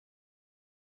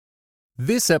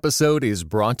This episode is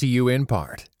brought to you in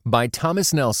part by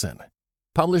Thomas Nelson,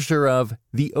 publisher of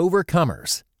The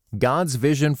Overcomers, God's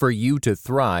Vision for You to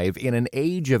Thrive in an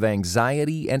Age of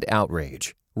Anxiety and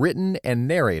Outrage, written and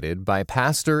narrated by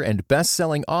pastor and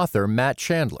best-selling author Matt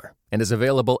Chandler, and is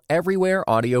available everywhere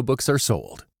audiobooks are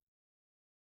sold.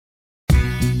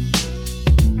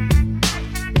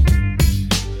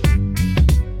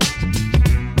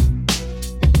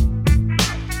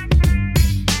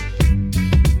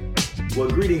 Well,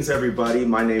 greetings, everybody.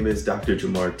 My name is Dr.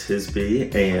 Jamar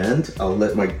Tisby, and I'll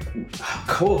let my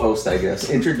co-host, I guess,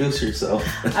 introduce yourself.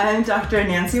 I'm Dr.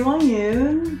 Nancy Wong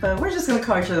Yoon, but we're just going to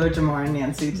call each other Jamar and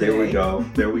Nancy today.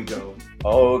 There we go.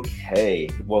 Okay,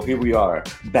 well, here we are,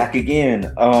 back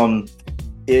again.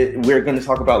 We're going to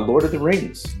talk about Lord of the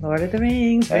Rings. Lord of the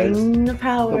Rings, Ring of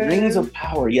Power. The Rings of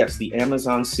Power, yes, the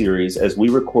Amazon series. As we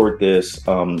record this,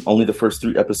 only the first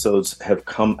 3 episodes have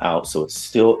come out, so it's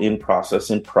still in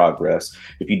progress.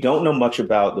 If you don't know much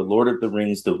about the Lord of the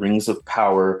Rings, the Rings of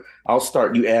Power, I'll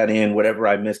start, you add in whatever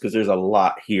I miss, because there's a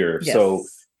lot here. Yes. So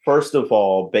first of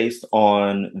all, based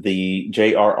on the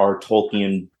J.R.R.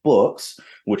 Tolkien books,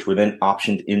 which were then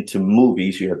optioned into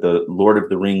movies, you had the Lord of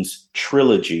the Rings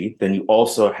trilogy. Then you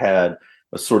also had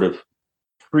a sort of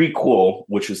prequel,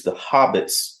 which is the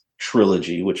Hobbits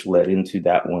trilogy, which led into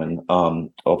that one.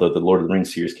 Although the Lord of the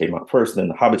Rings series came out first, then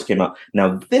the Hobbits came out.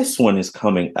 Now this one is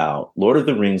coming out, Lord of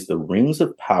the Rings, the Rings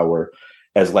of Power,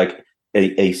 as like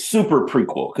a super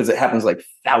prequel, because it happens like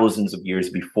thousands of years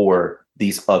before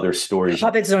these other stories.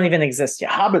 Hobbits don't even exist yet.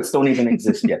 Hobbits don't even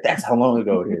exist yet. That's how long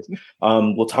ago it is.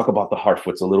 We'll talk about the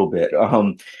Harfoots a little bit.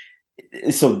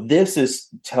 So this is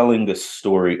telling the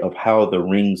story of how the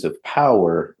Rings of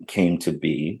Power came to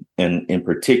be, and in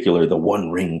particular, the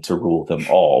one ring to rule them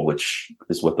all, which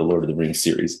is what the Lord of the Rings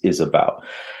series is about.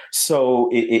 So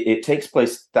it takes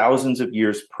place thousands of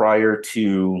years prior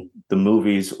to the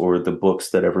movies or the books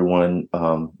that everyone,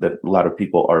 that a lot of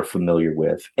people are familiar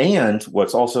with. And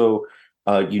what's also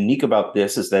unique about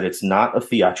this is that it's not a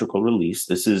theatrical release.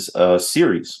 This is a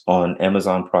series on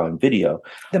Amazon Prime Video.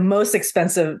 The most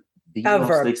expensive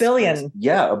ever, $1 billion.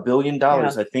 Yeah, $1 billion.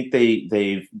 Yeah. I think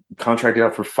they've contracted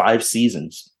out for 5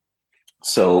 seasons.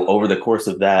 So over the course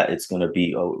of that, it's going to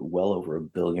be well over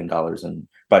 $1 billion, and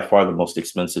by far the most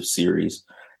expensive series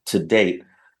to date.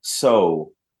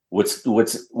 So what's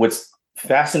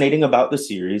fascinating about the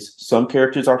series? Some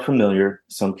characters are familiar,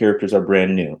 some characters are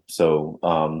brand new. So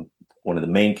one of the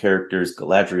main characters,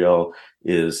 Galadriel,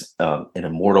 is an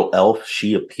immortal elf.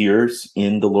 She appears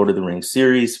in the Lord of the Rings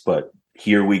series, but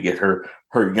here we get her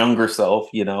younger self,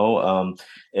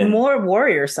 and more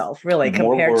warrior self, really,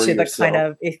 compared to the kind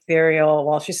of ethereal.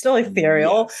 Well, she's still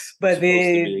ethereal, yes, but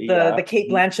the Cate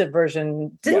Blanchett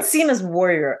version didn't seem as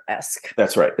warrior-esque.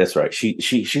 That's right.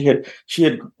 She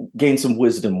had gained some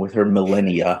wisdom with her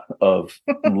millennia of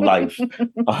life.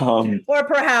 Or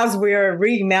perhaps we're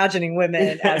reimagining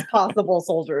women as possible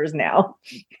soldiers now.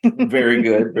 Very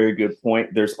good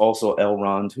point. There's also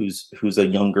Elrond, who's a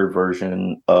younger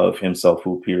version of himself,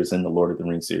 who appears in the Lord of the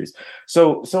Rings series.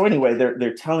 So anyway,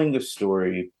 they're telling the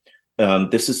story.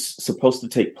 This is supposed to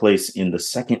take place in the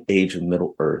second age of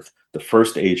Middle Earth. The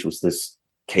first age was this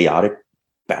chaotic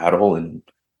battle and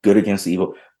good against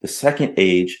evil. The second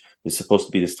age is supposed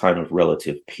to be this time of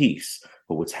relative peace.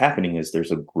 But what's happening is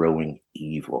there's a growing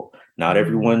evil. Not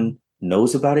everyone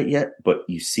knows about it yet, but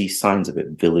you see signs of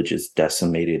it. Villages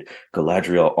decimated,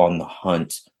 Galadriel on the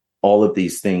hunt, all of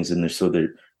these things. And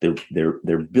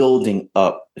they're building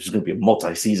up. There's going to be a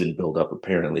multi-season build up,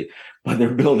 apparently, but they're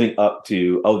building up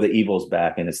to, the evil's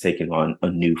back and it's taking on a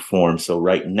new form. So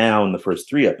right now, in the first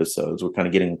 3 episodes, we're kind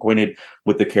of getting acquainted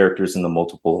with the characters and the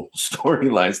multiple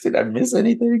storylines. Did I miss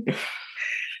anything?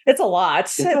 It's a lot.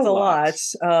 It's a lot.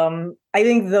 I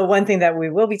think the one thing that we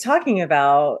will be talking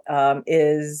about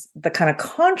is the kind of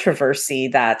controversy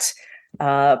that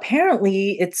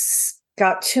apparently it's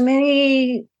got too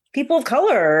many people of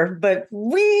color, but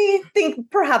we think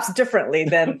perhaps differently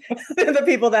than the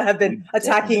people that have been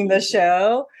attacking the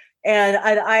show. And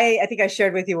I think I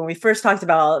shared with you when we first talked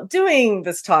about doing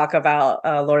this talk about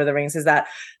Lord of the Rings, is that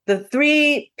the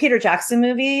 3 Peter Jackson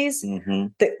movies,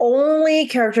 the only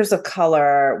characters of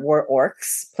color were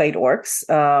played orcs.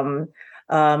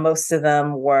 Most of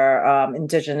them were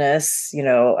indigenous,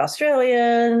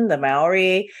 Australian, the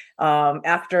Maori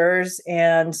actors,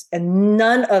 and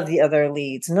none of the other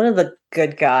leads, none of the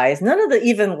good guys, none of the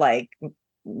even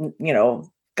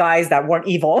guys that weren't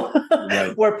evil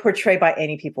were portrayed by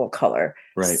any people of color.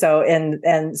 Right. So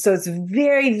and so it's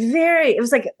very, very, it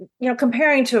was like,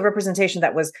 comparing to a representation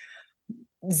that was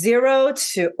zero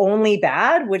to only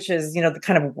bad, which is, the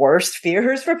kind of worst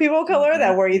fears for people of color,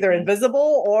 that were either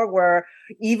invisible or were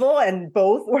evil, and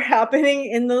both were happening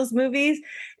in those movies.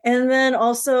 And then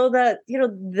also that,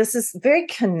 this is very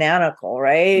canonical,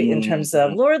 right? In terms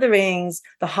of Lord of the Rings,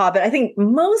 The Hobbit. I think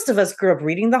most of us grew up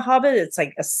reading The Hobbit. It's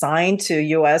like assigned to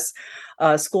US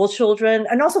school children,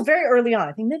 and also very early on,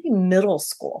 I think maybe middle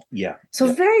school. Yeah.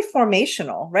 So very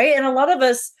formational, right? And a lot of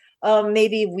us,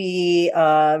 maybe we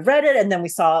read it and then we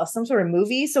saw some sort of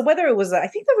movie. So whether it was, I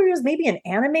think there was maybe an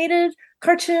animated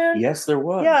cartoon. Yes, there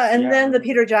was. Yeah. And then the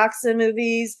Peter Jackson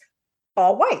movies,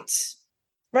 all white.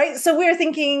 Right. So we're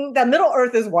thinking that Middle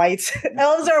Earth is white.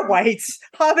 Elves are white.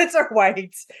 Hobbits are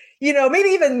white. Maybe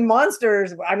even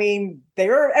monsters. I mean,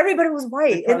 everybody was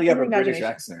white. They probably have a British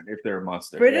accent if they're a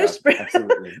monster. British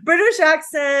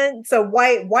accent. So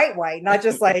white, not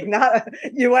just like not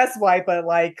US white, but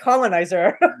like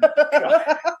colonizer,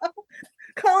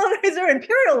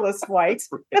 imperialist white.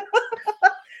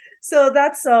 So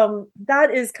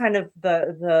that is kind of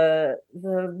the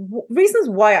reasons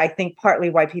why I think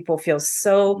partly why people feel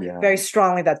so very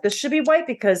strongly that this should be white,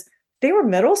 because they were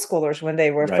middle schoolers when they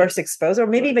were first exposed, or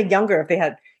maybe even younger if they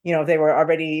had, if they were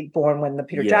already born when the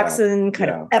Peter Jackson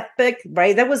kind of epic,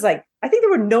 right? That was like, I think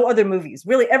there were no other movies.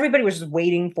 Really, everybody was just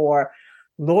waiting for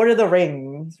Lord of the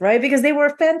Rings, right? Because they were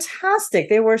fantastic.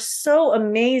 They were so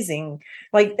amazing.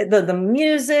 Like the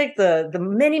music, the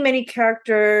many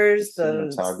characters,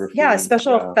 the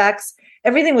special effects,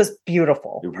 everything was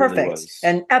beautiful, perfect,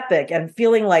 and epic, and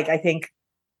feeling like, I think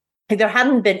there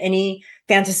hadn't been any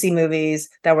fantasy movies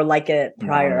that were like it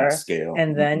prior.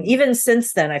 And then even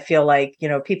since then, I feel like,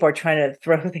 people are trying to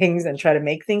throw things and try to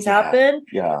make things happen.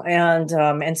 Yeah.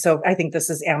 And so I think this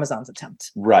is Amazon's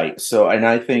attempt. Right. So, and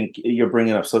I think you're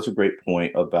bringing up such a great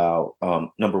point about,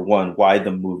 number one, why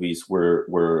the movies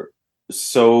were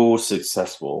so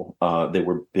successful. They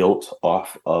were built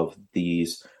off of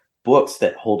these books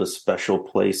that hold a special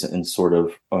place in sort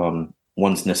of,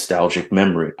 one's nostalgic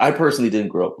memory. I personally didn't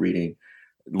grow up reading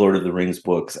Lord of the Rings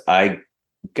books. I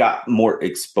got more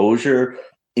exposure,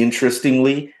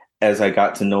 interestingly, as I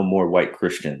got to know more white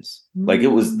Christians. Like, it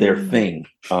was their thing.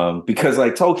 Because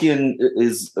like Tolkien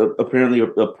is apparently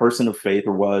a person of faith,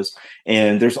 or was,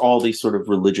 and there's all these sort of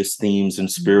religious themes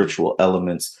and spiritual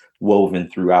elements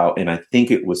woven throughout. And I think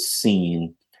it was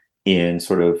seen in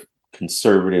sort of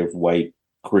conservative white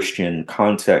Christian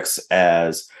contexts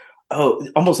as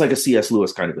almost like a C.S.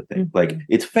 Lewis kind of a thing. Like,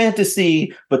 it's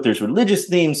fantasy, but there's religious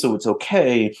themes, so it's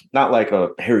okay. Not like a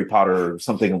Harry Potter or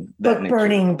something of that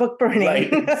nature. Book burning.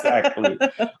 Right, exactly.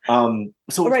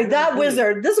 So right, that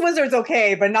wizard. This wizard's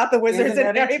okay, but not the wizards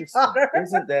in Harry Potter.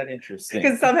 Isn't that interesting?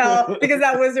 Because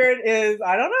that wizard is,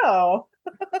 I don't know.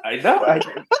 I know.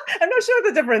 I'm not sure what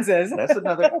the difference is. That's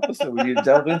another episode. We need to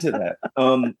delve into that.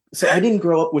 So I didn't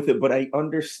grow up with it, but I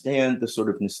understand the sort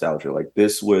of nostalgia. Like,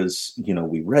 this was,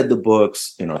 we read the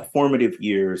books in our formative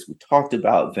years. We talked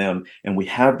about them, and we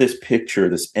have this picture,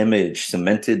 this image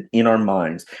cemented in our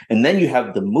minds. And then you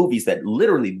have the movies that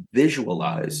literally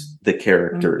visualize the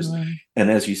characters. And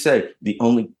as you say, the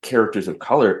only characters of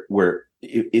color were,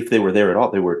 if they were there at all,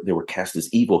 they were cast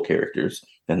as evil characters.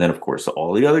 And then, of course,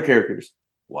 all the other characters,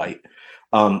 white.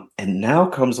 And now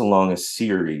comes along a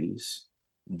series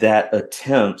that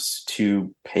attempts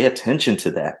to pay attention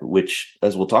to that, which,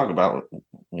 as we'll talk about,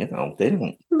 they don't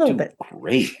do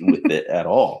great with it at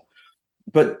all.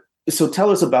 But so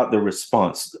tell us about the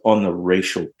response on the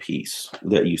racial piece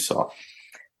that you saw.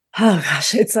 Oh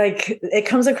gosh, it's like it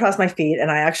comes across my feed, and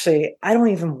I don't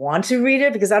even want to read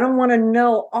it because I don't want to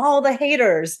know all the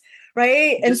haters,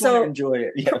 right? And so enjoy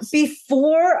it. Yes.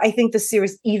 Before I think the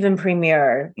series even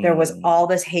premiered, there was all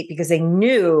this hate because they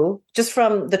knew just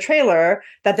from the trailer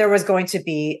that there was going to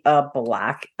be a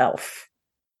black elf.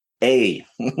 One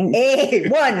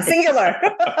singular.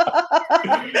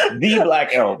 The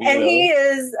black elf. And he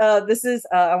is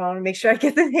I want to make sure I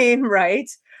get the name right.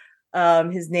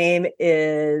 His name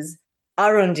is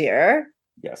Arondir.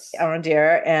 Yes.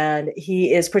 Arondir, and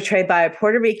he is portrayed by a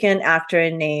Puerto Rican actor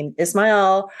named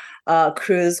Ismael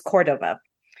Cruz Cordova.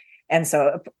 And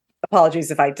so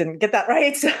apologies if I didn't get that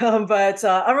right. But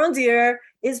Arondir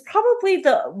is probably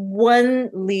the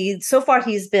one lead. So far,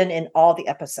 he's been in all the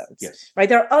episodes. Yes. Right.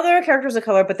 There are other characters of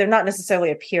color, but they're not necessarily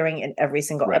appearing in every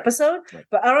single episode. Right.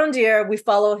 But Arondir, we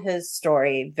follow his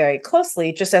story very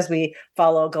closely, just as we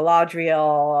follow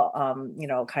Galadriel.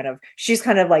 She's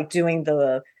kind of like doing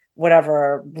the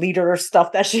whatever leader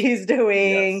stuff that she's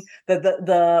doing. Yes.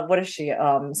 The what is she?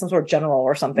 Some sort of general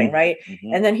or something, right?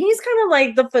 Mm-hmm. And then he's kind of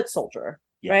like the foot soldier.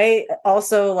 Yes. Right.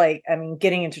 Also,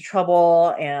 getting into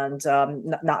trouble and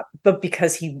but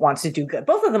because he wants to do good.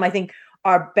 Both of them, I think,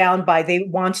 are bound by, they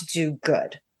want to do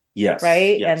good. Yes.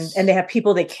 Right. Yes. And they have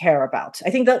people they care about. I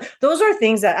think that those are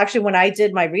things that actually, when I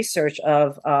did my research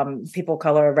of people of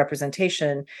color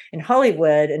representation in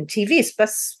Hollywood and TV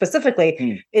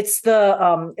specifically, it's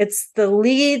the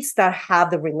leads that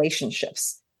have the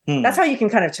relationships. That's how you can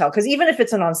kind of tell. Because even if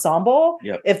it's an ensemble,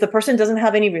 if the person doesn't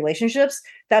have any relationships,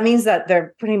 that means that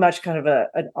they're pretty much kind of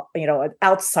an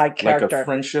outside character, like a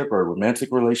friendship or a romantic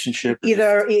relationship.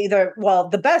 Either. Well,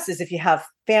 the best is if you have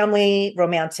family,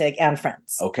 romantic, and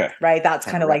friends. Okay, right. That's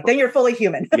kind of like, then you're fully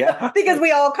human. Yeah, because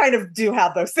we all kind of do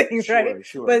have those things, right?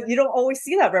 Sure. But you don't always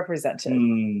see that represented,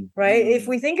 right? If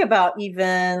we think about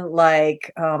even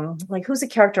like who's a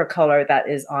character of color that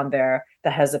is on there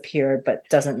that has appeared but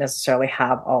doesn't necessarily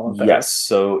have all of those. Yes.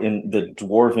 So in the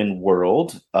dwarven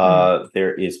world,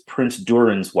 there is Prince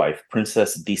Durin's wife,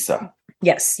 Princess Disa.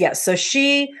 Yes. So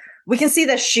we can see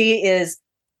that she is,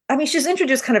 she's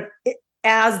introduced kind of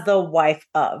as the wife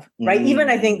of, right? Even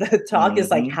I think the talk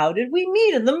is like, how did we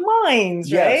meet in the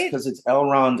mines, right? Yes, because it's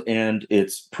Elrond and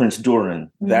it's Prince Durin.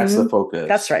 That's the focus.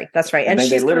 That's right. And then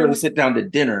they literally sit down to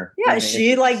dinner. Yeah,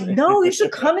 she no, you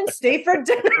should come and stay for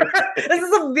dinner. This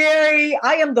is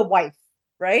I am the wife,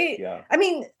 right? Yeah. I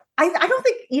don't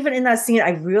think even in that scene,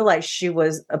 I realized she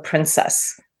was a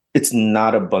princess. It's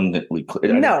not abundantly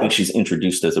clear. No. I don't think she's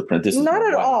introduced as a princess. Not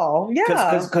at all. Yeah.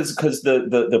 Because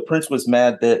the prince was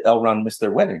mad that Elrond missed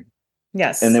their wedding.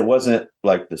 Yes. And it wasn't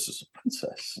like, this is a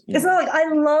princess. It's not like,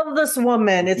 I love this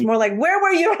woman. It's more like, where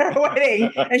were you at her wedding?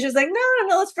 And she's like,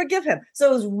 no, let's forgive him. So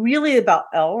it was really about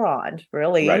Elrond,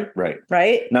 really.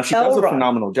 Right. Now she does a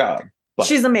phenomenal job.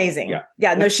 She's amazing.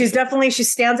 Yeah. No, she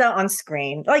stands out on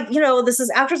screen. Like, this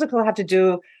is actors who have to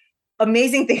do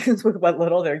amazing things with what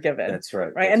little they're given. That's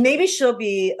right. And maybe she'll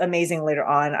be amazing later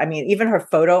on. Even her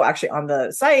photo actually on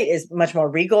the site is much more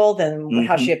regal than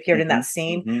how she appeared in that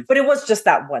scene. But it was just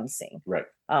that one scene. Right.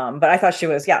 But I thought she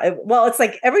was, it's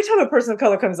like every time a person of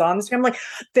color comes on the screen, I'm like,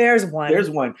 there's one.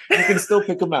 You can still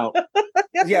pick them out.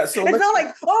 Yeah. So it's not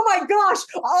like, oh my gosh,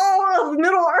 all of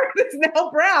Middle Earth is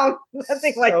now brown.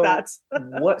 Nothing like that.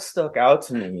 What stuck out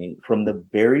to me from the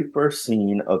very first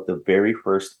scene of the very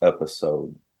first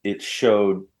episode, it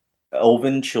showed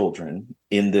elven children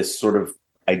in this sort of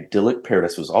idyllic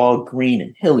paradise. It was all green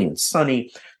and hilly and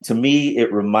sunny. To me,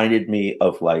 it reminded me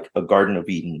of like a Garden of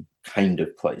Eden kind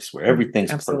of place where everything's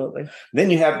absolutely perfect.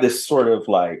 Then you have this sort of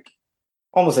like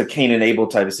almost a Cain and Abel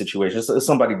type of situation. So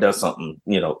somebody does something,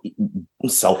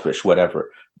 selfish, whatever.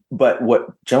 But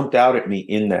what jumped out at me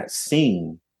in that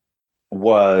scene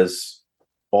was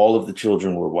all of the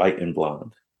children were white and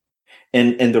blonde.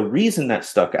 And the reason that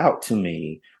stuck out to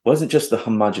me wasn't just the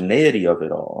homogeneity of it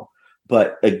all,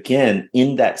 but again,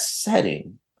 in that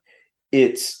setting,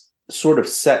 it's sort of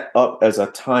set up as a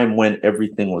time when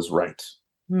everything was right,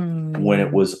 when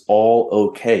it was all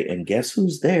okay. And guess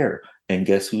who's there? And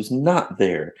guess who's not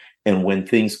there? And when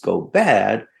things go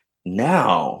bad,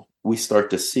 now we start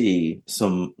to see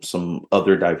some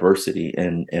other diversity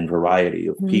and variety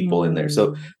of people in there.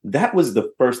 So that was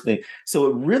the first thing.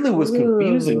 So it really was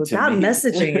confusing to me. That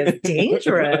messaging is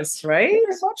dangerous, right?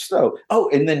 Very much so. Oh,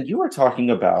 and then you were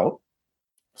talking about,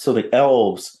 so the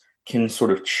elves can sort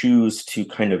of choose to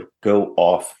kind of go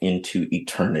off into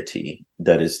eternity.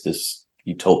 That is this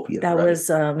utopia. That was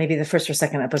maybe the first or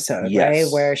second episode, right?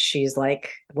 Where she's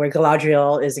like, where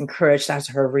Galadriel is encouraged as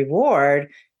her reward,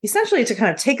 essentially to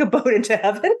kind of take a boat into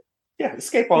heaven. Yeah,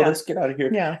 escape all this, get out of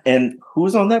here. Yeah. And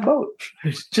who's on that boat?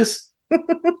 Just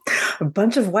a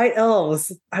bunch of white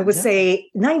elves. I would say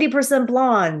 90%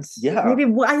 blonde. Yeah.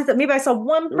 Maybe I saw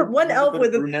one elf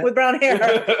with brown hair.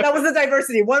 That was the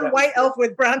diversity. One white elf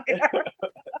with brown hair.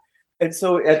 And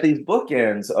so at these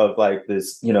bookends of like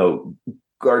this,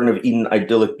 Garden of Eden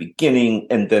idyllic beginning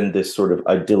and then this sort of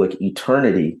idyllic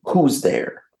eternity, who's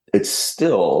there? It's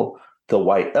still the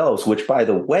white elves, which, by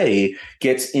the way,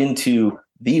 gets into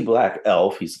the black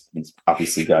elf. He's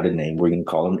obviously got a name. We're going to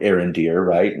call him Arondir,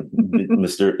 right?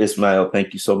 Mr. Ismail,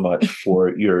 thank you so much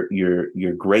for your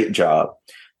great job.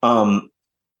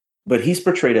 But he's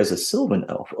portrayed as a sylvan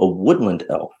elf, a woodland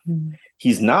elf.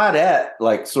 He's not at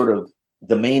like sort of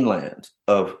the mainland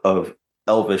of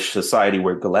elvish society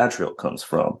where Galadriel comes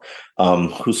from,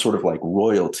 who's sort of like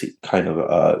royalty, kind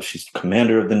of, she's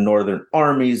commander of the northern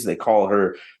armies. They call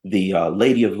her the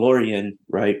Lady of Lorien,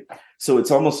 right? So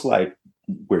it's almost like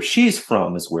where she's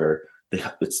from is where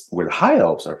the high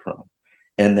elves are from.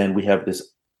 And then we have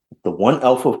the one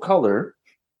elf of color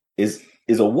is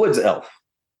a woods elf.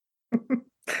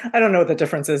 I don't know what the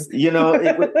difference is.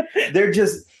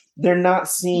 They're not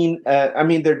seen.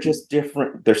 They're just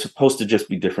different. They're supposed to just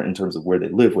be different in terms of where they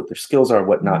live, what their skills are,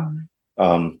 whatnot.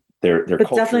 their but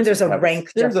definitely cultures there's a and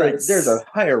rank habits. difference. There's a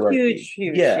hierarchy.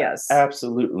 Huge, Yeah, yes.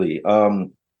 absolutely.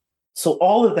 So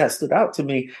all of that stood out to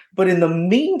me. But in the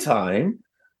meantime,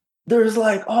 there's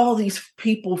like all these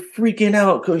people freaking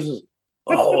out because,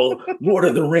 oh, Lord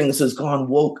of the Rings has gone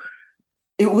woke.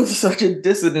 It was such a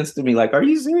dissonance to me. Like, are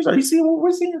you serious? Are you seeing what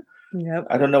we're seeing? Yep.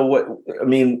 I don't know what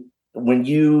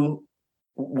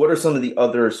are some of the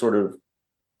other sort of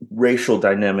racial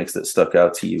dynamics that stuck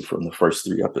out to you from the first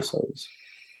 3 episodes?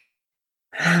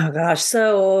 Oh gosh.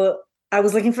 So I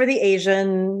was looking for the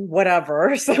Asian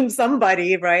whatever,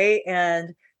 somebody, right?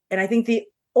 And I think the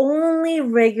only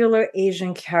regular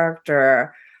Asian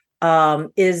character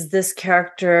is this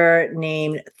character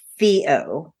named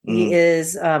Theo. He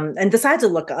is and decided to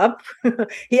look up.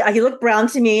 he looked brown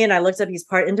to me, and I looked up, he's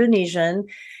part Indonesian.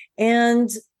 And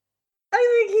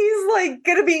I think he's like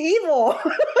gonna be evil.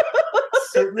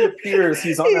 Certainly appears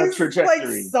he's on that trajectory. Like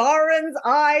Sauron's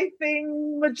eye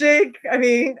thing magic. I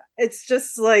mean, it's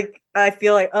just like, I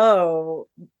feel like, oh,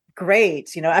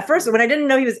 great. You know, at first when I didn't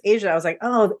know he was Asian, I was like,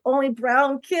 oh, the only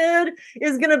brown kid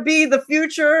is gonna be the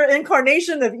future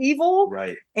incarnation of evil.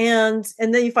 Right. And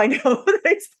then you find out that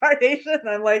he's part Asian. And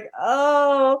I'm like,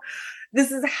 oh,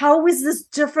 how is this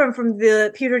different from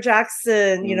the Peter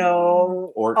Jackson, you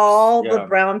know, Orcs, all the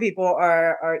brown people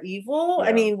are evil. Yeah.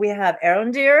 I mean, we have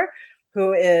Arondir,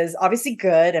 who is obviously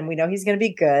good, and we know he's going to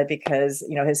be good because,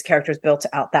 you know, his character is built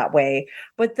out that way.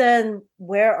 But then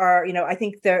I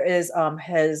think there is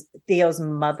his Theo's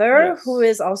mother, yes, who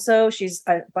is also, she's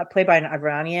played by an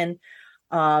Iranian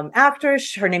actor.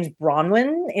 Her name's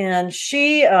Bronwyn, and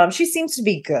she seems to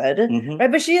be good, right?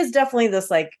 But she is definitely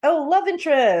this like, oh, love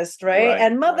interest, right?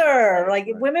 And mother, like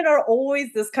women are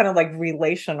always this kind of like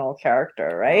relational character,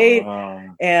 right?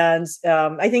 And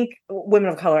I think women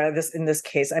of color in this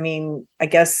case, I mean, I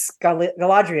guess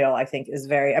Galadriel, I think, is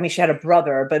very, I mean, she had a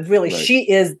brother, but really she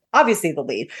is obviously the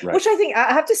lead, which I think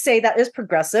I have to say that is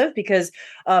progressive, because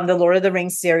the Lord of the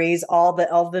Rings series, all the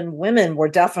elven women were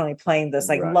definitely playing this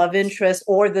like love interest,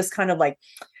 or this kind of like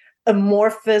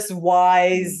amorphous,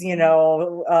 wise, you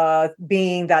know,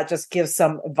 being that just gives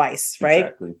some advice, right?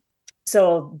 Exactly.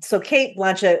 So Cate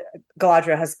Blanchett,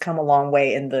 Galadriel, has come a long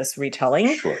way in this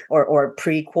retelling, or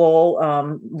prequel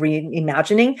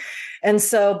reimagining. And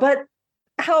so, but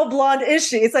how blonde is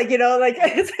she? It's like, you know, like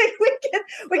it's like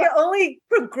we can only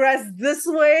progress this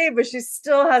way, but she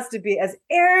still has to be as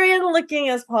Aryan looking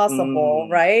as possible,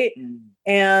 right?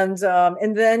 And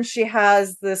then she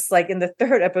has this, like in the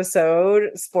 3rd episode,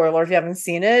 spoiler if you haven't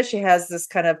seen it, she has this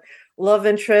kind of love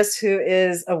interest who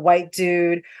is a white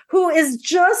dude who is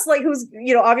just like, who's,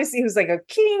 you know, obviously who's like a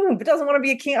king but doesn't want to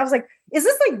be a king. I was like, is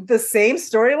this like the same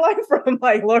storyline from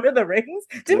like Lord of the Rings?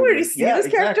 Didn't we already see this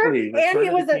character?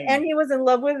 And he was in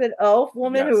love with an elf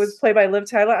woman who was played by Liv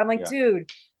Tyler. I'm like,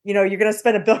 dude, you know, you're going to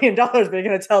spend $1 billion, but you're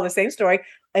going to tell the same story.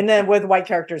 And then with white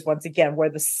characters, once again, where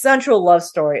the central love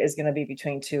story is going to be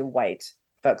between 2 white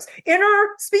folks,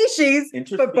 interspecies,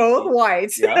 but both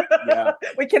white.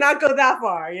 We cannot go that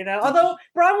far, you know. Although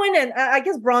Bronwyn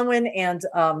and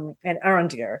and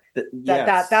Arondir,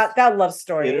 that love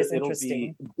story is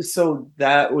interesting. So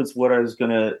that was what I was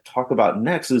going to talk about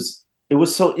next. Is it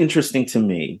was so interesting to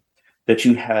me that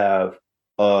you have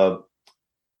a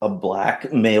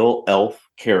Black male elf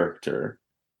character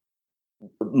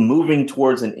moving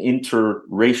towards an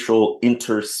interracial,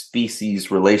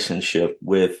 interspecies relationship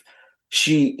with,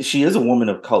 she is a woman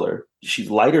of color. She's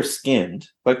lighter skinned.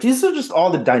 Like, these are just all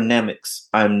the dynamics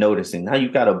I'm noticing. Now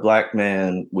you've got a Black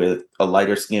man with a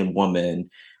lighter skinned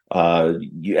woman.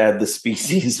 You add the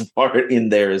species part in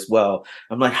there as well.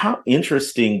 I'm like, how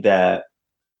interesting that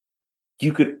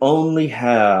you could only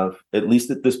have, at least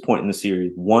at this point in the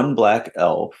series, one Black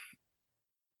elf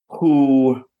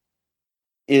who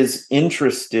is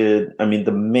interested. I mean,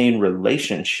 the main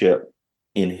relationship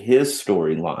in his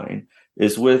storyline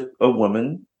is with a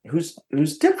woman who's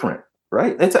different,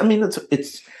 right? It's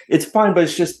fine, but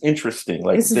it's just interesting.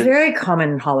 Like, it's very common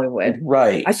in Hollywood,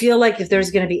 right? I feel like if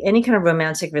there's going to be any kind of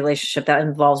romantic relationship that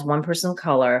involves one person of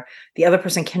color, the other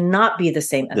person cannot be the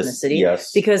same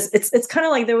ethnicity. Because it's kind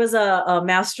of like there was a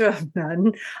Master of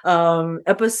None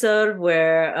episode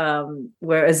where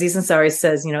Aziz Ansari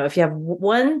says, you know, if you have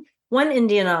one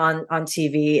Indian on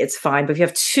TV, it's fine. But if you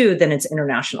have 2, then it's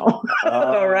international.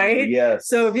 Right? Yes.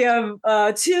 So if you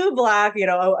have 2 Black, you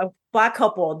know, a Black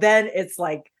couple, then it's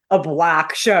like a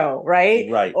Black show, right?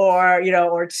 Right. Or, you know,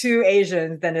 or 2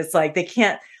 Asians, then it's like they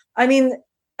can't. I mean,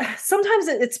 sometimes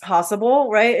it's possible,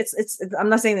 right? It's I'm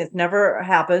not saying it never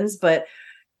happens, but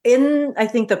I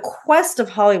think the quest of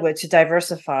Hollywood to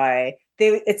diversify,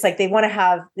 it's like they want to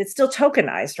have, it's still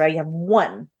tokenized, right? You have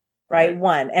one right?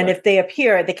 One. And if they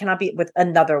appear, they cannot be with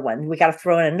another one. We got to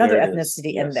throw in another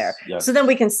ethnicity in there. Yes. So then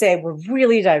we can say we're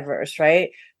really diverse, right?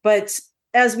 But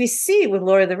as we see with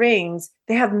Lord of the Rings,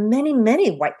 they have many,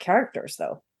 many white characters,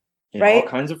 though. In right? all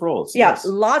kinds of roles. Yeah, yes.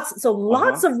 lots. So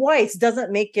lots of whites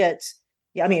doesn't make it.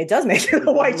 Yeah, I mean, it does make it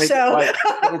a white show.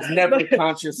 It's never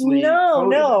consciously.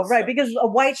 No, right? Because a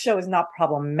white show is not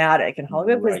problematic in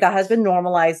Hollywood because that has been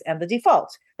normalized and the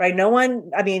default, right? No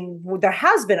one. I mean, there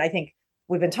has been. I think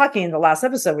we've been talking in the last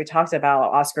episode. We talked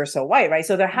about Oscar So White, right?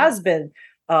 So there has been.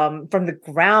 From the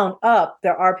ground up,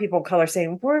 there are people of color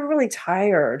saying we're really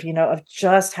tired, of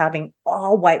just having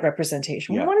all white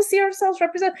representation. We want to see ourselves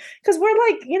represented because we're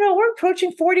like, we're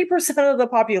approaching 40% of the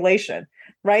population,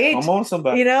 right? Come on,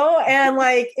 somebody. And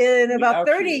like in about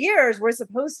 30 years, we're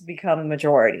supposed to become the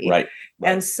majority. Right.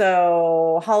 And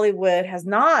so Hollywood has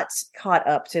not caught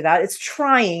up to that. It's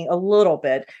trying a little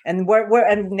bit. And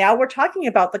and now we're talking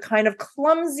about the kind of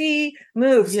clumsy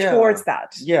moves towards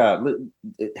that. Yeah.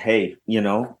 Hey,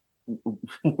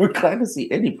 we're trying to see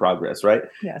any progress, right?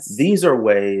 Yes. These are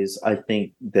ways I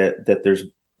think that there's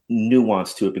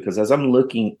nuance to it, because as I'm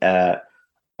looking at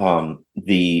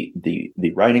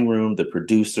the writing room, the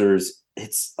producers,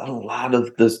 it's a lot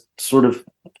of the sort of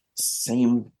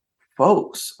same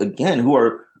folks again who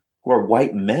are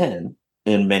white men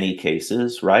in many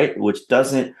cases, right? Which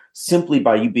doesn't, simply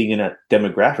by you being in a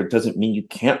demographic doesn't mean you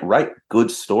can't write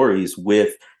good stories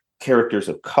with characters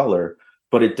of color,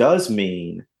 but it does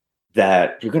mean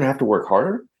that you're going to have to work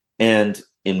harder. And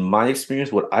in my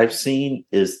experience, what I've seen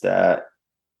is that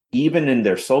even in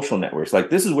their social networks, like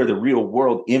this is where the real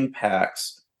world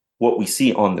impacts what we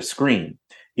see on the screen.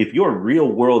 If your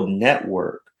real world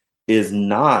network is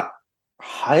not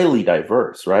highly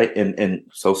diverse, right? And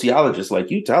sociologists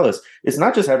like you tell us, it's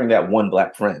not just having that one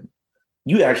Black friend.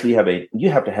 You actually have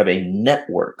to have a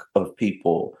network of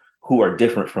people who are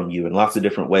different from you in lots of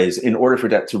different ways in order for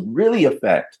that to really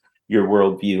affect your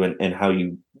worldview and how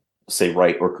you say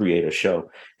write or create a show.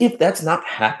 If that's not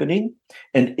happening,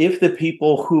 and if the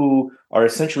people who are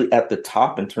essentially at the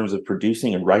top in terms of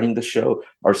producing and writing the show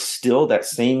are still that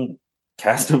same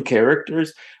cast of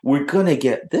characters, we're gonna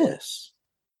get this,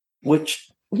 which,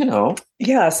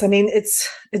 Yes, I mean, it's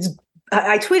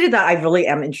I tweeted that I really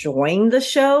am enjoying the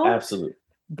show. Absolutely.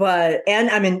 But and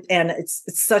it's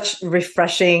such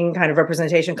refreshing kind of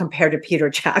representation compared to Peter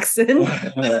Jackson.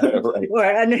 Right. Or,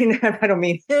 I mean, I don't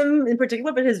mean him in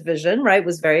particular, but his vision, right,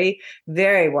 was very,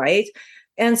 very white.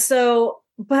 And so,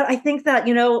 but I think that,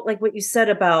 like what you said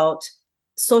about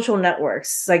social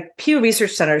networks, like Pew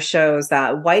Research Center shows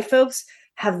that white folks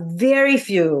have very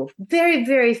few, very,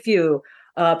 very few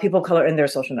people of color in their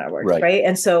social networks, right?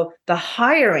 And so the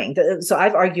hiring, so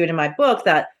I've argued in my book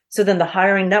that so then the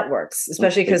hiring networks,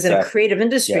 especially because in creative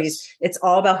industries, it's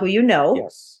all about who you know,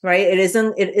 right? It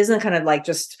isn't kind of like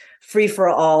just free for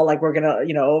all. Like we're going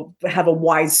to, have a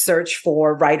wide search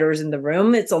for writers in the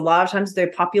room. It's a lot of times they're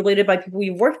populated by people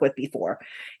you've worked with before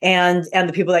and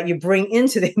the people that you bring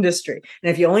into the industry.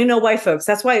 And if you only know white folks,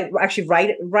 that's why actually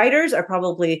writers are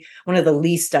probably one of the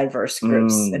least diverse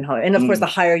groups in Hollywood. And of course, the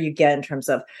higher you get in terms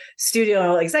of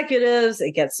studio executives,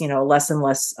 it gets, less and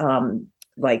less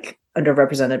like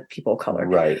underrepresented people of color.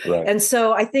 Right. And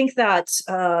so I think that,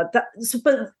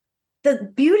 but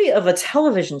the beauty of a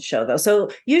television show though, so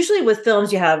usually with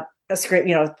films, you have a script,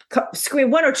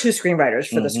 one or two screenwriters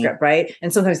for the script, right?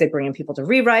 And sometimes they bring in people to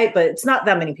rewrite, but it's not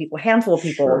that many people, a handful of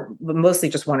people, but mostly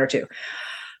just one or two.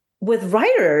 With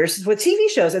writers, with TV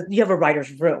shows, you have a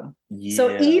writer's room. Yeah.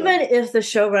 So even if the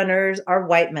showrunners are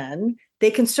white men, they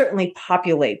can certainly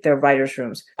populate their writers'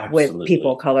 rooms with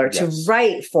people of color to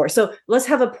write for. So let's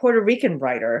have a Puerto Rican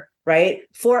writer, right,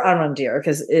 for Arondir,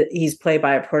 because he's played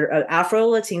by an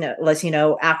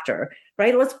Afro-Latino actor,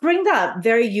 right? Let's bring that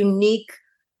very unique.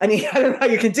 I mean, I don't know how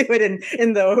you can do it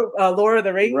in the Lord of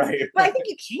the Rings, but I think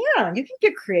you can. You can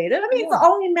get creative. I mean, it's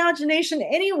all imagination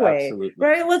anyway,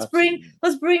 right? Let's bring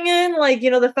in like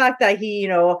the fact that he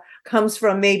comes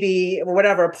from maybe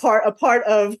whatever a part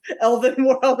of Elven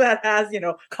world that has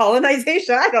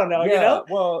colonization. I don't know.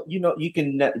 Well, you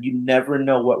never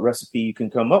know what recipe you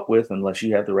can come up with unless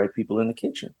you have the right people in the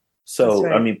kitchen.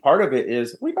 So I mean, part of it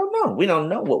is we don't know. We don't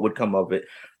know what would come of it,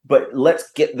 but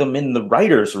let's get them in the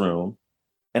writer's room.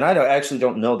 And I actually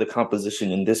don't know the composition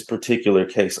in this particular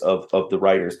case of the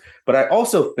writers, but I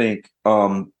also think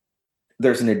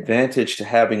there's an advantage to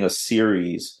having a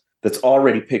series that's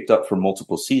already picked up for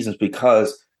multiple seasons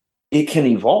because it can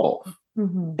evolve.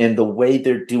 And the way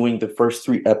they're doing the first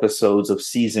 3 episodes of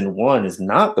season 1 is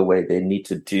not the way they need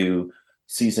to do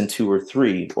season 2 or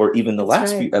 3, or even the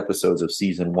last few episodes of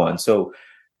season 1. So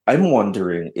I'm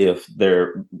wondering if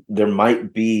there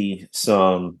might be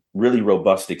some really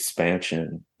robust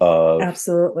expansion of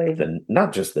Absolutely.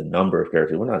 not just the number of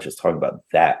characters. We're not just talking about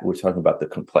that. We're talking about the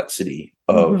complexity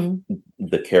of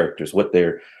the characters, what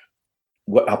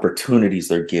opportunities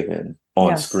they're given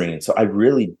on screen. So I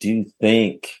really do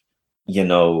think,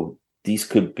 these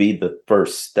could be the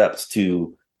first steps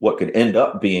to what could end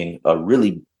up being a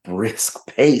really brisk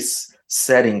pace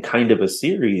setting kind of a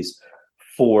series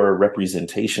for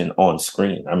representation on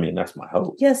screen. I mean, that's my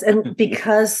hope. Yes, and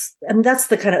that's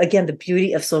the kind of, again, the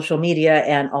beauty of social media,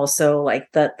 and also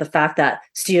like the fact that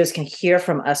studios can hear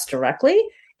from us directly.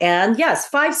 And yes,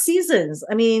 5 seasons.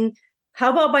 I mean,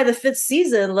 how about by the 5th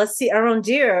season, let's see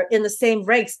Arondir in the same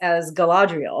ranks as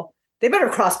Galadriel. They better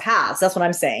cross paths. That's what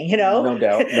I'm saying, No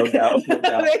doubt.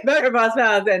 They better cross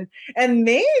paths, and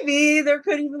maybe there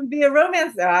could even be a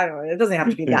romance. I don't know. It doesn't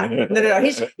have to be that. No.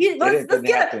 Let's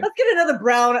get another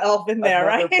brown elf in there,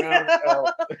 right?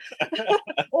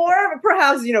 Or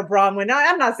perhaps Bronwyn.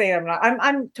 I'm not saying I'm not.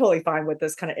 I'm totally fine with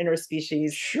this kind of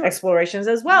interspecies explorations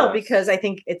as well, because I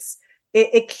think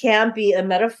it can be a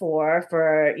metaphor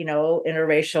for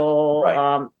interracial,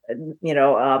 right.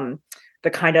 The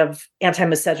kind of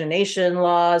anti-miscegenation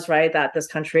laws, right, that this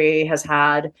country has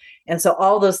had. And so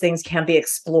all those things can be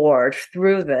explored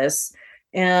through this.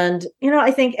 And,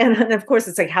 I think, and of course,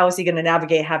 it's like, how is he going to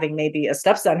navigate having maybe a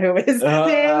stepson who is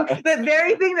saying the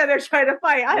very thing that they're trying to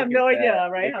fight? I have no idea,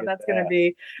 right, how that's going to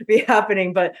be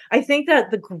happening. But I think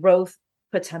that the growth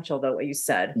potential, though, what you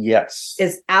said,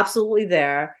 is absolutely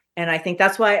there. And I think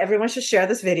that's why everyone should share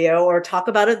this video or talk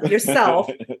about it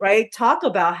yourself, right? Talk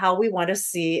about how we want to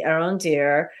see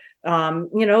Arondir,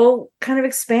 kind of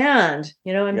expand,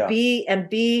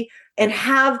 and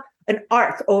have an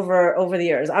arc over the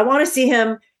years. I want to see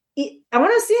him.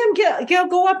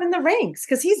 Go up in the ranks,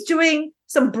 because he's doing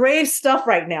some brave stuff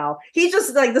right now. He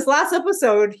just, like this last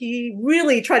episode, he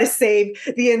really tried to save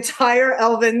the entire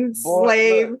elven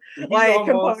slave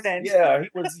component. Yeah,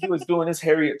 he was doing his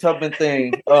Harriet Tubman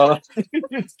thing.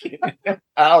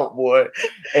 Out, boy.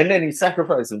 And then he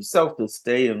sacrificed himself to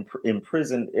stay in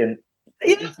prison. And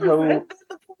the poor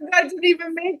guy didn't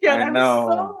even make it. I know.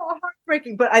 So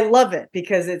heartbreaking, but I love it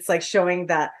because it's like showing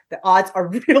that the odds are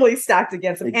really stacked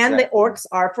against him, and the orcs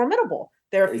are formidable.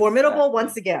 They're formidable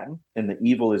once again, and the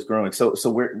evil is growing. So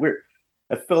we're.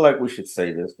 I feel like we should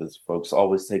say this because folks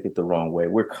always take it the wrong way.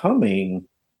 We're coming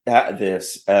at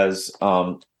this as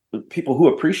people who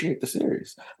appreciate the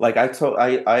series. Like I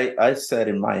said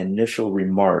in my initial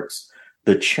remarks,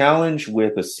 the challenge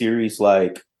with a series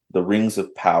like The Rings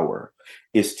of Power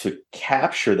is to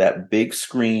capture that big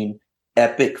screen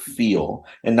epic feel,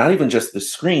 and not even just the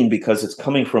screen, because it's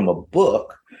coming from a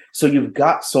book. So you've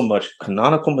got so much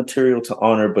canonical material to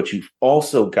honor, but you've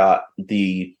also got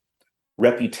the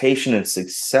reputation and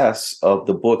success of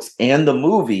the books and the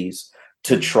movies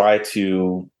to try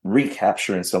to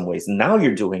recapture in some ways. Now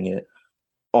you're doing it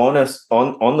on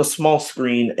the small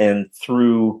screen and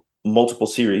through multiple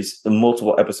series,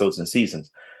 multiple episodes and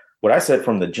seasons. What I said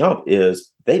from the jump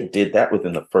is they did that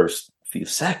within the first few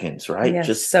seconds, right? Yes,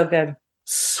 just so good.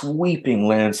 Sweeping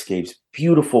landscapes,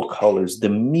 beautiful colors, the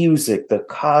music, the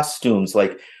costumes,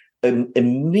 like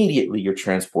immediately you're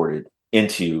transported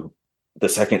into the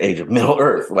second age of Middle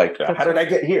Earth. Like, how did I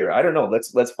get here? I don't know.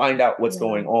 Let's find out what's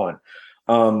going on.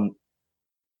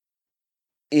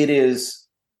 It is,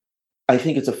 I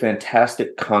think it's a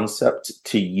fantastic concept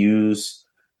to use.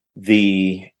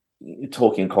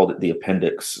 Tolkien called it the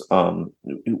appendix,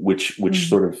 which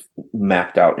sort of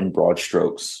mapped out in broad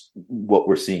strokes what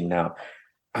we're seeing now.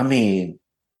 I mean,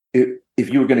 if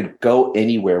you were going to go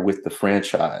anywhere with the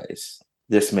franchise,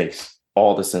 this makes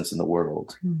all the sense in the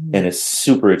world, and it's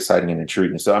super exciting and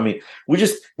intriguing. So, I mean,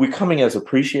 we're coming as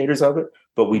appreciators of it,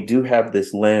 but we do have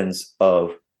this lens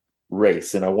of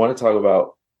race, and I want to talk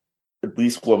about at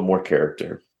least one more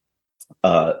character,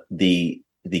 the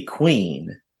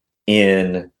queen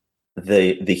in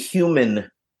the human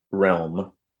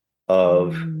realm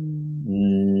of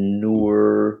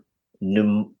Numenor.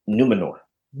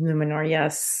 Numenor,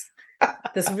 yes.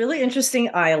 This really interesting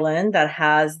island that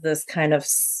has this kind of,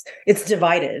 it's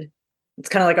divided. It's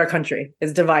kind of like our country.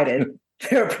 It's divided.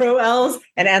 There are pro-elves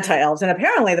and anti-elves. And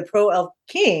apparently the pro-elf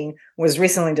king was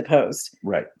recently deposed.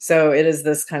 Right. So it is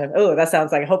this kind of, that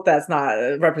sounds like, I hope that's not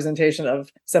a representation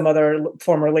of some other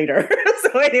former leader.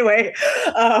 So anyway,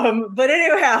 but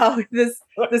anyhow, this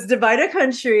divided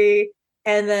country,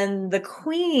 and then the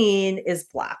queen is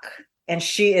black, and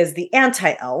she is the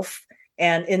anti-elf.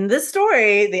 And in this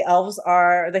story, the elves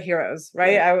are the heroes,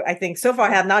 right? I think so far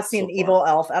I have not seen an evil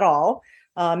elf at all.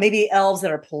 maybe elves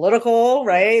that are political,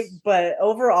 right? Yes. But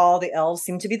overall, the elves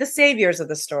seem to be the saviors of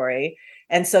the story.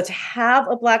 And so to have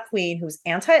a Black queen who's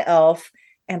anti-elf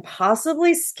and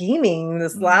possibly scheming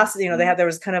this last, there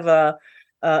was kind of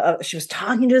she was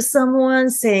talking to someone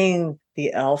saying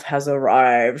the elf has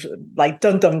arrived, like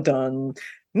dun dun dun,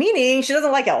 meaning she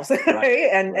doesn't like elves, right?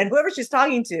 And whoever she's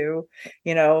talking to,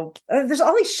 there's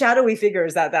all these shadowy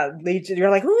figures that lead you. You're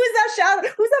like, who is that shadow?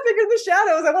 Who's that figure in the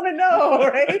shadows? I want to know,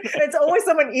 right? It's always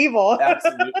someone evil.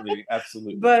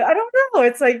 Absolutely. But I don't know.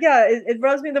 It's like, it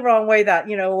rubs me the wrong way that,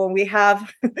 when we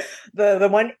have the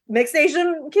one mixed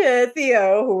Asian kid,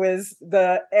 Theo, who is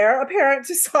the heir apparent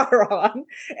to Sauron,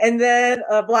 and then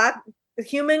a Black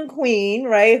human queen,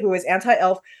 right, who is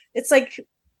anti-elf. It's like,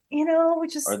 we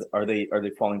just are they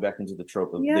falling back into the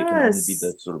trope of they can only be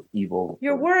the sort of evil?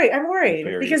 You're worried. I'm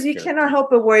worried because you cannot help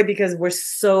but worry because we're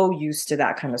so used to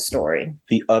that kind of story.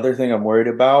 The other thing I'm worried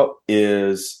about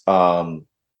is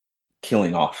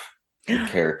killing off the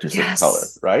characters of color,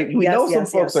 right? We know some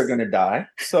folks are going to die.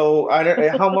 So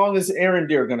how long is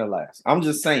Arondir going to last? I'm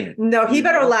just saying. No, he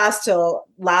better last till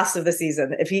last of the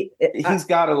season. He's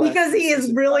got to last because he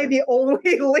is really the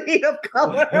only lead of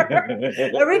color.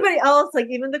 Everybody else, like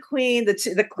even the queen,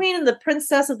 the queen and the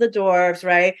princess of the dwarves,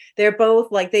 right? They're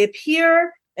both like they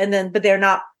appear but they're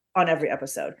not on every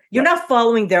episode. You're not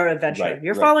following their adventure. Right,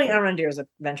 you're following Arondir's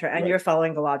adventure and you're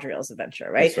following Galadriel's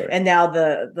adventure, right? And now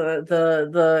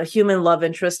the human love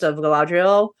interest of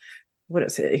Galadriel, what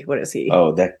is he?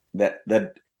 Oh, that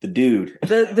the dude.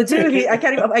 The dude, I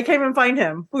can't even find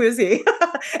him. Who is he?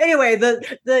 Anyway,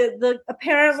 the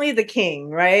apparently the king,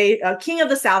 right? King of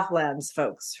the Southlands,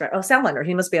 folks. Right? Oh, Southlander.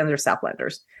 He must be under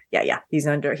Southlanders. Yeah. He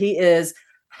is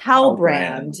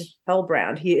Halbrand.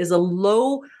 He is a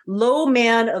low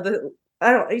man of the.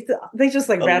 They just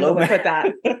like randomly put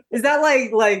that. Is that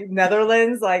like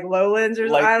Netherlands, like Lowlands, or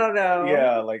I don't know?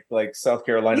 Yeah, like South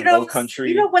Carolina, Low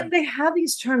Country. When they have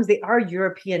these terms, they are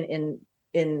European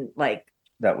in like.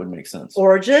 That would make sense.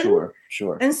 Origin,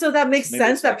 sure. And so that makes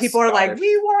sense that people are like,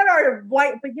 we want our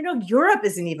white, but Europe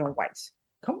isn't even white.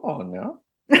 Come on now.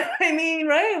 I mean,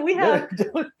 right? We have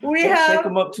shake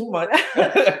them up too much.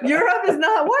 Europe is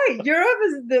not white. Europe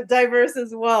is diverse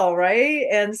as well, right?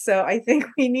 And so I think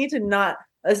we need to not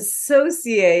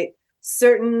associate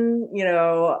certain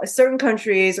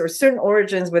countries or certain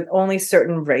origins with only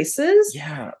certain races.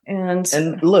 Yeah,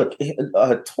 and look,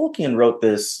 Tolkien wrote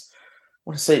this. I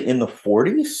want to say in the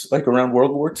 40s, like around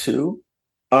World War II.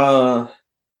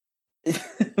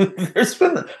 There's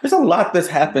a lot that's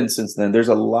happened since then. There's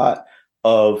a lot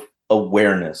of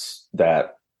awareness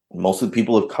that most of the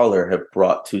people of color have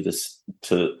brought to this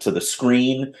to the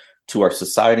screen, to our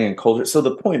society and culture. So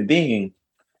the point being,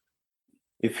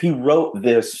 if he wrote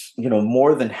this,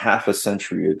 more than half a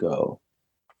century ago,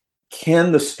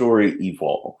 can the story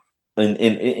evolve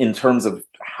in terms of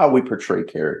how we portray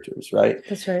characters, right?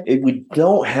 That's right. We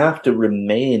don't have to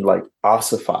remain like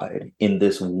ossified in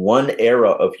this one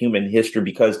era of human history,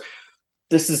 because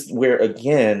this is where,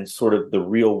 again, sort of the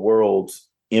real world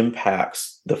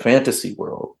impacts the fantasy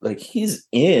world. Like, he's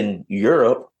in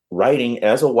Europe writing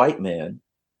as a white man.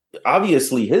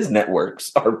 Obviously, his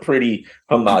networks are pretty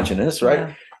homogenous,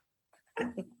 right? Yeah.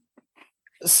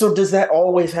 So does that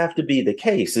always have to be the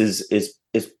case? Is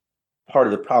part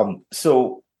of the problem.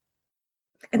 So,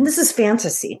 and this is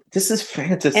fantasy.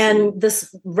 And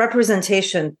this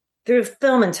representation through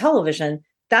film and television,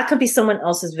 that could be someone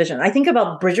else's vision. I think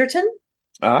about Bridgerton,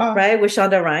 right? With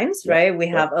Shonda Rhimes, right? We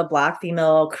have a Black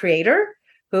female creator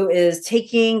who is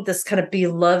taking this kind of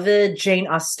beloved Jane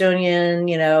Austenian,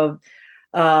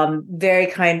 very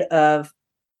kind of,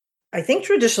 I think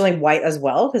traditionally white as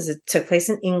well, because it took place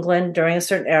in England during a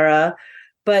certain era.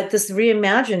 But this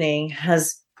reimagining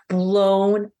has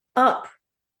blown up.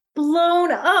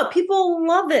 People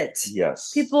love it. Yes.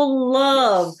 People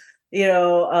love,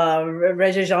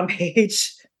 Regé-Jean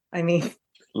Page. I mean,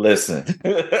 listen,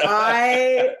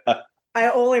 I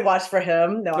only watched for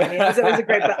him. No, I mean, it was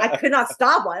great, but I could not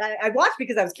stop. I watched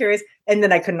because I was curious, and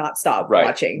then I could not stop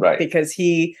watching because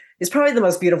he is probably the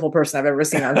most beautiful person I've ever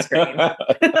seen on screen.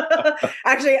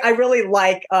 Actually, I really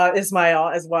like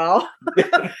Ismail as well.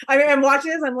 I mean, I'm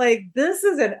watching this, I'm like, this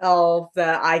is an elf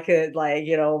that I could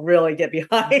really get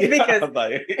behind, because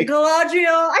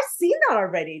Galadriel, I've seen that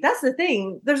already. That's the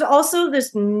thing. There's also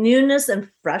this newness and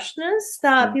freshness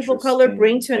that people of color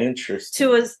bring to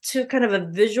kind of a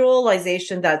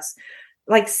visualization that's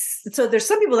like, so there's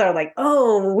some people that are like,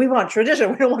 oh, we want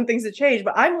tradition, we don't want things to change.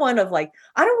 But I'm one of like,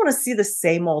 I don't want to see the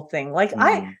same old thing. Like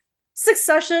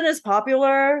Succession is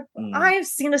popular. I've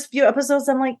seen a few episodes.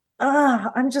 I'm like,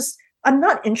 I'm just I'm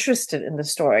not interested in the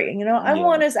story. I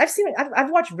want to, I've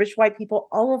watched rich white people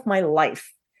all of my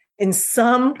life in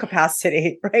some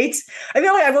capacity, right? I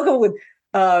feel like I woke up with,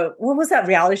 what was that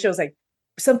reality show? It was like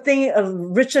something of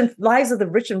Lives of the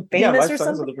Rich and Famous or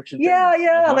something.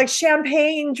 Yeah. Like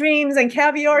champagne dreams and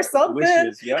caviar something.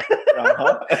 Wishes, yeah.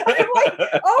 Uh-huh. I'm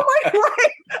like, oh my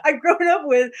life. I've grown up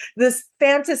with this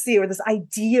fantasy or this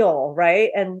ideal, right?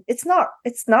 And it's not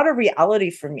a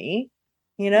reality for me,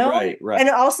 Right. And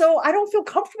also I don't feel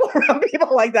comfortable around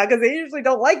people like that because they usually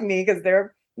don't like me because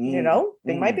they're,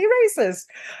 they might be racist.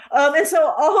 And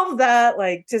so all of that,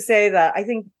 like to say that I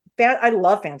think I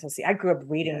love fantasy. I grew up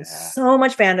reading so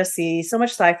much fantasy, so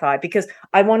much sci-fi, because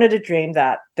I wanted to dream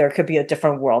that there could be a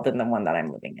different world than the one that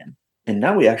I'm living in. And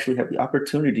now we actually have the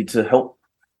opportunity to help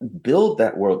build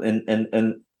that world. And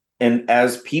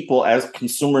as people, as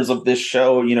consumers of this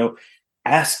show,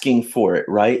 asking for it,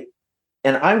 right?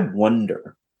 And I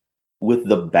wonder with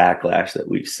the backlash that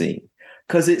we've seen,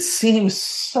 because it seems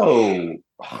so,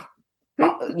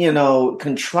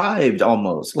 contrived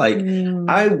almost. Like,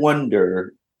 I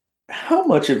wonder how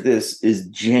much of this is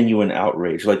genuine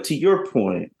outrage. Like, to your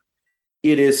point,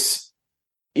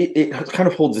 it kind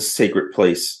of holds a sacred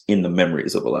place in the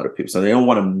memories of a lot of people. So they don't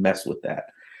want to mess with that.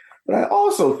 But I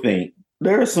also think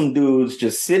there are some dudes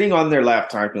just sitting on their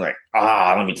laptop and like,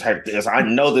 let me type this. I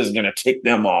know this is going to tick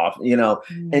them off,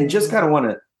 and just kind of want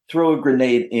to throw a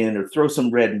grenade in or throw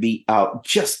some red meat out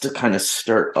just to kind of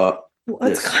stir up. Well,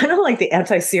 it's kind of like the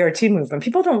anti-CRT movement.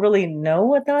 People don't really know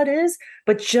what that is,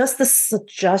 but just the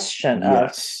suggestion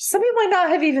of some people might not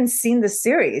have even seen the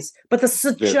series, but the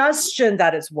suggestion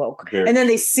that it's woke. And then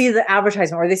they see the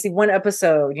advertisement or they see one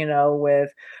episode,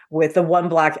 with the one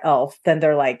black elf, then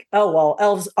they're like, oh, well,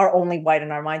 elves are only white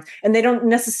in our minds. And they don't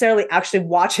necessarily actually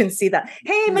watch and see that,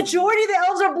 hey, majority of the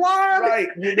elves are blonde. Right.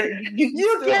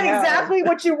 You get exactly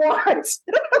what you want.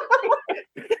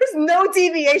 There's no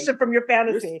deviation from your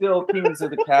fantasy. You're still kings of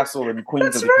the castle and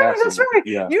queens of the castle. That's right.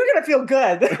 Yeah. You're going to feel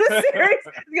good. The series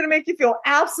is going to make you feel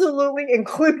absolutely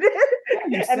included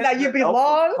and that you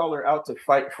belong. Color out to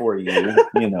fight for you,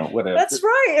 whatever. That's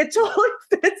right. It totally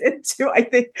fits into, I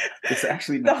think, it's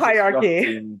actually the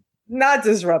hierarchy. Not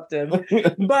disruptive,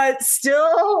 but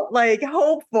still like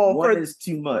hopeful. One is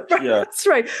too much. Yeah, that's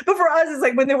right. But for us, it's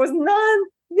like when there was none,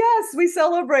 yes, we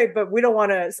celebrate, but we don't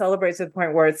want to celebrate to the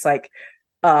point where it's like,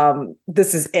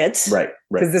 this is it, right?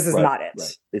 Because this is not it.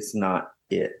 Right. It's not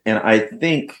it, and I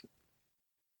think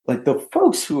like the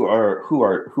folks who are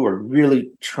really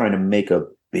trying to make a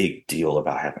big deal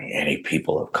about having any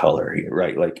people of color here,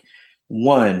 right? Like,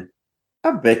 one,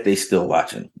 I bet they still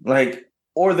watching, like,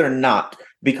 or they're not,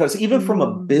 because even from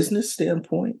a business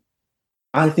standpoint,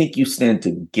 I think you stand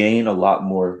to gain a lot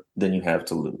more than you have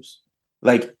to lose.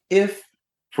 Like, if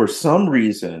for some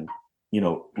reason,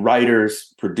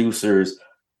 writers, producers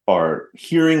are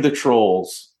hearing the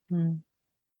trolls,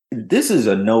 this is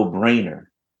a no-brainer,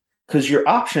 because your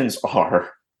options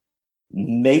are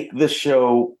make the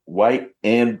show white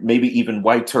and maybe even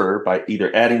whiter by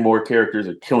either adding more characters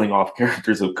or killing off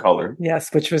characters of color.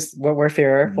 Yes, which was what we're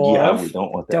fearful of. Yeah, we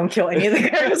don't want that. Don't kill any of the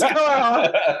characters of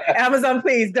color. Amazon,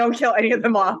 please don't kill any of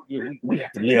them off.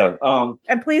 Yeah.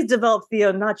 And please develop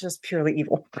Theo not just purely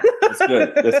evil. That's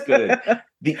good.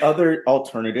 The other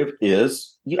alternative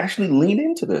is you actually lean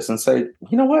into this and say,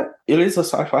 you know what? It is a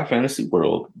sci-fi fantasy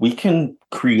world. We can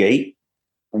create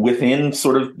within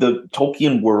sort of the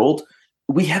Tolkien world.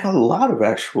 We have a lot of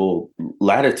actual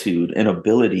latitude and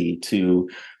ability to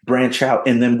branch out.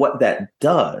 And then what that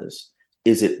does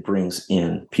is it brings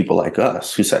in people like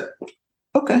us who said,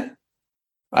 okay,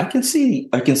 I can see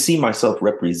myself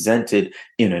represented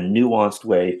in a nuanced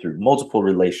way through multiple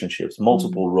relationships,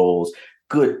 multiple roles,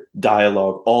 good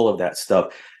dialogue, all of that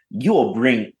stuff. You'll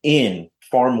bring in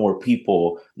far more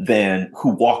people than who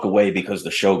walk away because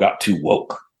the show got too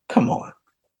woke. Come on.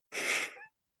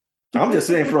 I'm just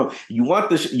saying, you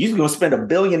want you're going to spend $1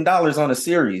 billion on a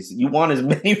series. You want as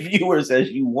many viewers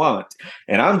as you want.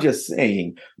 And I'm just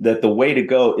saying that the way to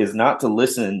go is not to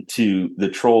listen to the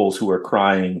trolls who are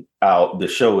crying out, the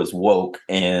show is woke,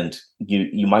 and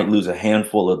you might lose a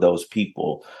handful of those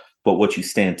people. But what you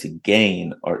stand to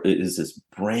gain is this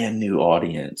brand new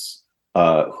audience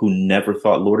who never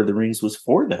thought Lord of the Rings was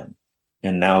for them.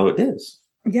 And now it is.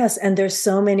 Yes, and there's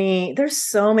so many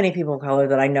people of color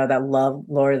that I know that love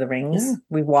Lord of the Rings. Yeah.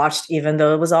 We watched even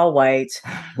though it was all white.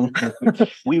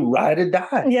 We ride or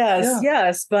die.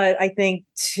 Yes. But I think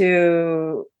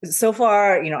so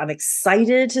far, I'm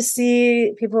excited to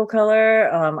see people of color.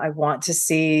 I want to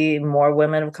see more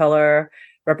women of color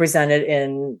represented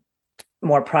in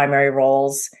more primary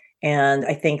roles. And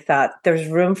I think that there's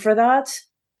room for that.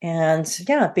 And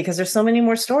yeah, because there's so many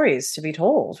more stories to be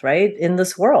told, right, in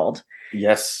this world.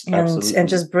 Yes, and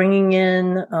just bringing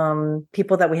in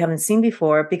people that we haven't seen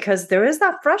before, because there is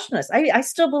that freshness. I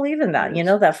still believe in that,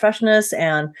 that freshness,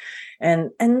 and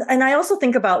I also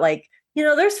think about, like,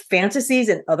 there's fantasies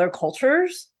in other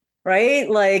cultures, right?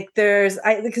 Like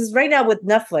because right now with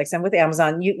Netflix and with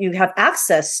Amazon, you have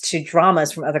access to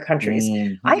dramas from other countries.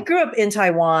 Mm-hmm. I grew up in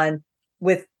Taiwan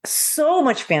with so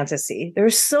much fantasy.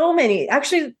 There's so many,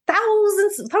 actually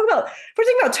thousands. If we're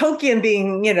thinking about Tolkien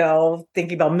being,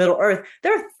 thinking about Middle Earth,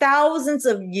 there are thousands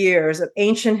of years of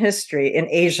ancient history in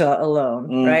Asia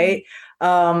alone, right?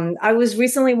 I was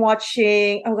recently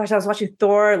watching, I was watching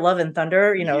Thor, Love and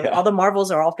Thunder. All the Marvels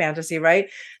are all fantasy, right?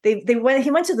 He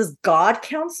went to this god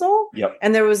council,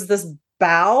 and there was this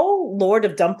Bao, Lord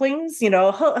of Dumplings,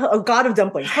 a god of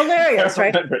dumplings. Hilarious,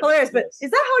 right? Hilarious. But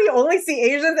is that how you only see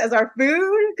Asians as our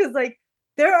food? Because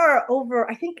there are over,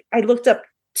 I think I looked up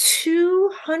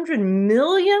 200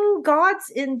 million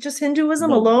gods in just Hinduism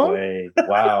alone. Way.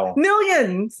 Wow.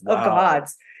 Millions of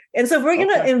gods. And so if we're going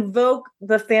to invoke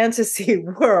the fantasy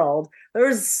world,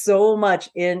 there's so much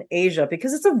in Asia,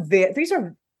 because these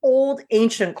are old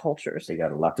ancient cultures. They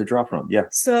got a lot to draw from. Yeah.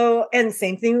 So, and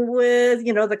same thing with,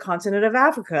 the continent of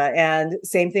Africa, and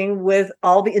same thing with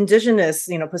all the indigenous,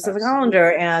 Pacific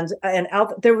Islander and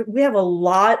out there, we have a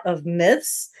lot of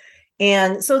myths.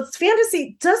 And so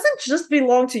fantasy doesn't just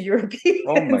belong to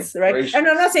Europeans, right? Gracious. And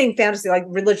I'm not saying fantasy, like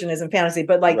religion isn't fantasy,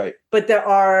 but but there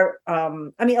are,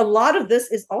 a lot of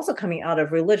this is also coming out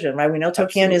of religion, right? We know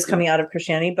Tolkien is coming out of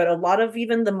Christianity, but a lot of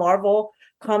even the Marvel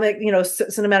comic,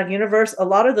 cinematic universe, a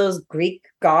lot of those Greek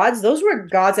gods, those were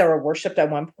gods that were worshipped at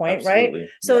one point, right?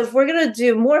 So if we're going to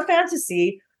do more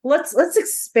fantasy, let's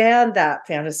expand that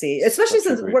fantasy, especially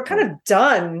since we're kind of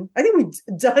done. I think we've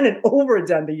done and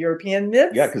overdone the European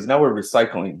myths. Yeah, because now we're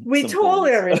recycling. We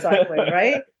totally are recycling,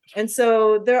 right? And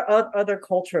so there are other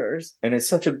cultures. And it's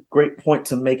such a great point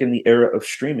to make in the era of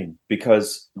streaming,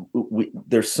 because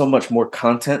there's so much more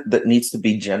content that needs to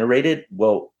be generated.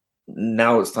 Well,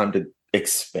 now it's time to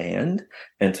expand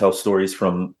and tell stories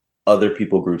from other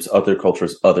people groups, other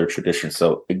cultures, other traditions.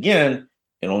 So again,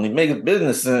 it only makes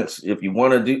business sense if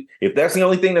that's the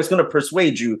only thing that's going to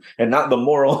persuade you, and not the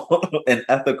moral and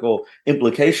ethical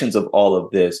implications of all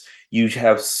of this. You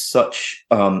have such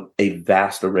a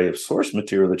vast array of source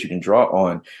material that you can draw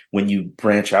on when you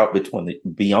branch out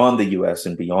beyond the US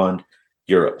and beyond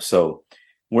Europe. So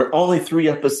we're only 3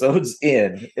 episodes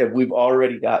in, and we've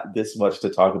already got this much to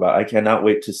talk about. I cannot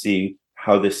wait to see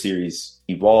how this series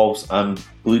evolves. I'm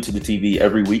glued to the TV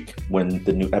every week when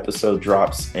the new episode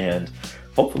drops, and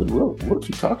hopefully we'll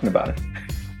keep talking about it.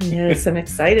 Yes, I'm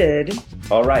excited.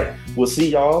 All right. We'll see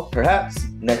y'all perhaps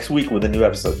next week when the new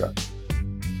episode drops.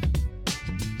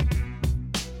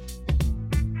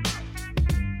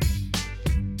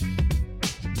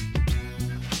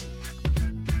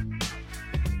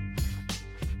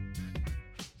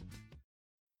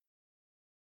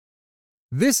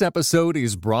 This episode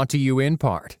is brought to you in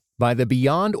part by the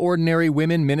Beyond Ordinary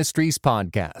Women Ministries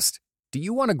podcast. Do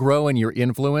you want to grow in your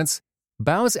influence?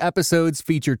 Bao's episodes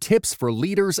feature tips for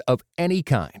leaders of any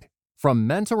kind, from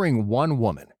mentoring one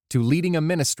woman to leading a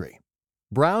ministry.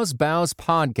 Browse Bao's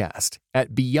podcast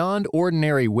at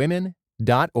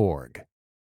beyondordinarywomen.org.